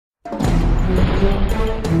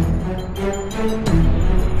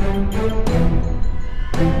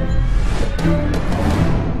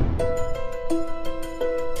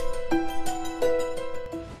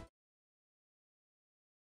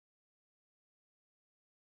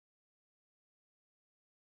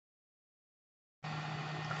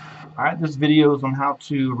Alright, this video is on how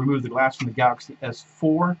to remove the glass from the Galaxy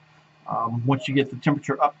S4. Once you get the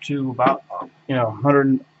temperature up to about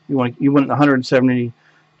 100, you want the 170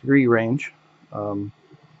 degree range.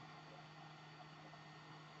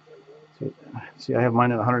 See, I have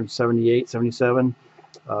mine at 178, 77.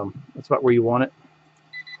 That's about where you want it.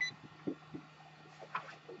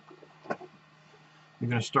 You're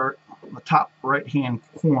going to start on the top right hand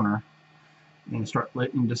corner and start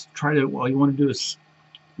letting, just try to, all you want to do is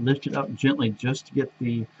lift it up gently just to get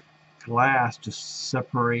the glass to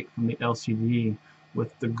separate from the LCD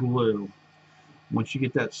with the glue. Once you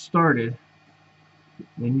get that started,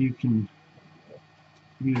 then you can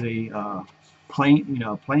use a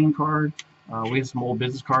playing card. We have some old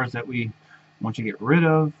business cards that we want to get rid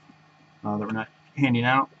of, that we're not handing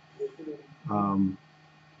out. So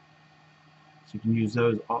you can use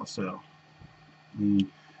those also. And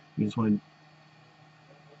you just want to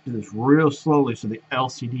do this real slowly so the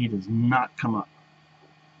LCD does not come up.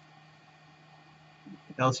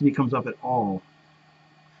 If the LCD comes up at all,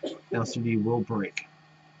 LCD will break.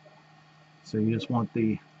 So you just want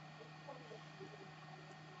the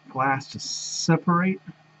glass to separate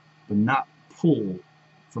but not pull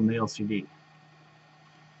from the LCD.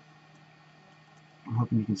 I'm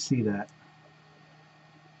hoping you can see that.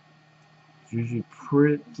 It's usually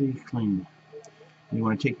pretty clean. You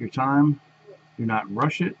want to take your time. Do not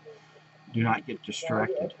rush it. Do not get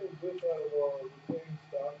distracted.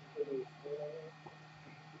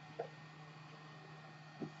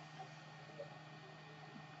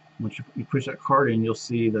 Once you push that card in, you'll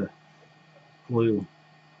see the glue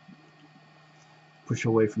push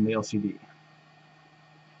away from the LCD.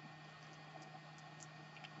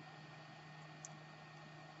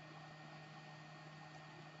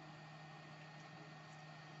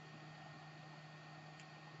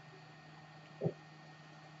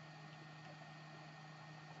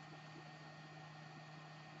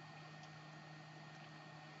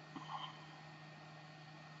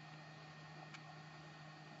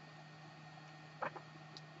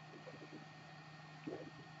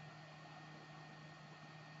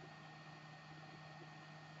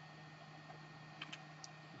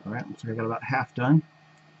 Alright, looks like I got about half done.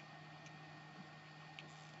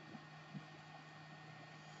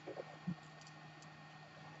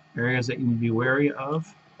 Areas that you need to be wary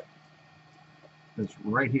of is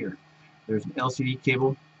right here. There's an LCD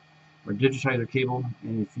cable or digitizer cable,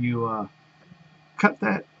 and if you cut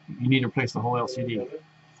that, you need to replace the whole LCD.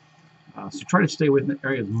 So try to stay within the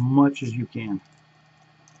area as much as you can.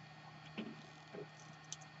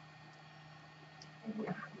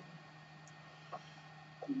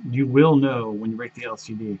 You will know when you break the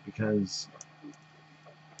LCD because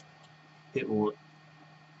it will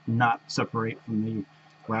not separate from the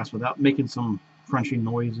glass without making some crunching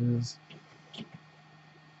noises.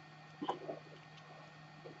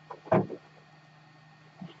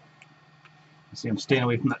 See, I'm staying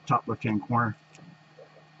away from that top left-hand corner.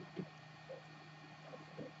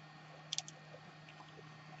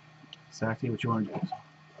 Exactly what you want to do.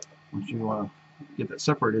 Once you get that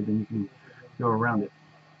separated, then you can go around it.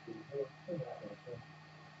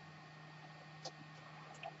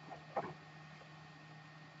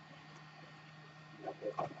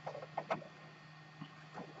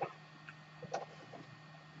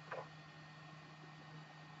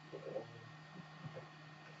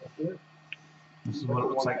 This is what it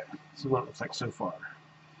looks like. This is what it looks like so far.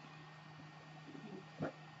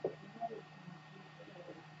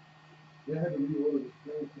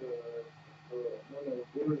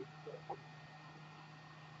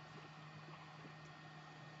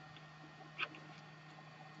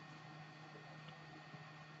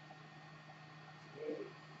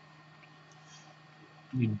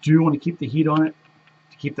 You do want to keep the heat on it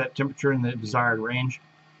to keep that temperature in the desired range.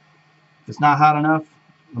 If it's not hot enough,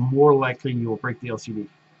 the more likely you will break the LCD.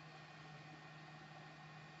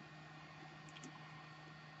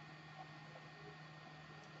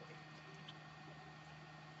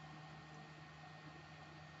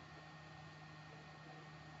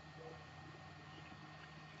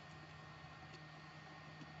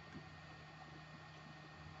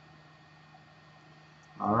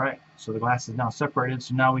 Alright, so the glass is now separated,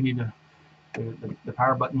 so now we need the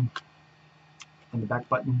power button and the back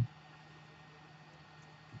button.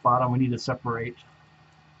 The bottom we need to separate.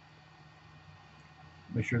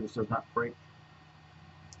 Make sure this does not break.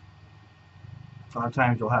 A lot of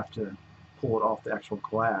times you'll have to pull it off the actual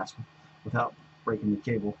glass without breaking the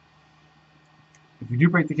cable. If you do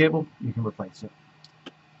break the cable, you can replace it.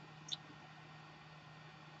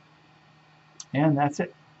 And that's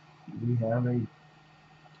it. We have a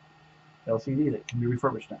LCD that can be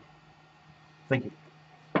refurbished now. Thank you.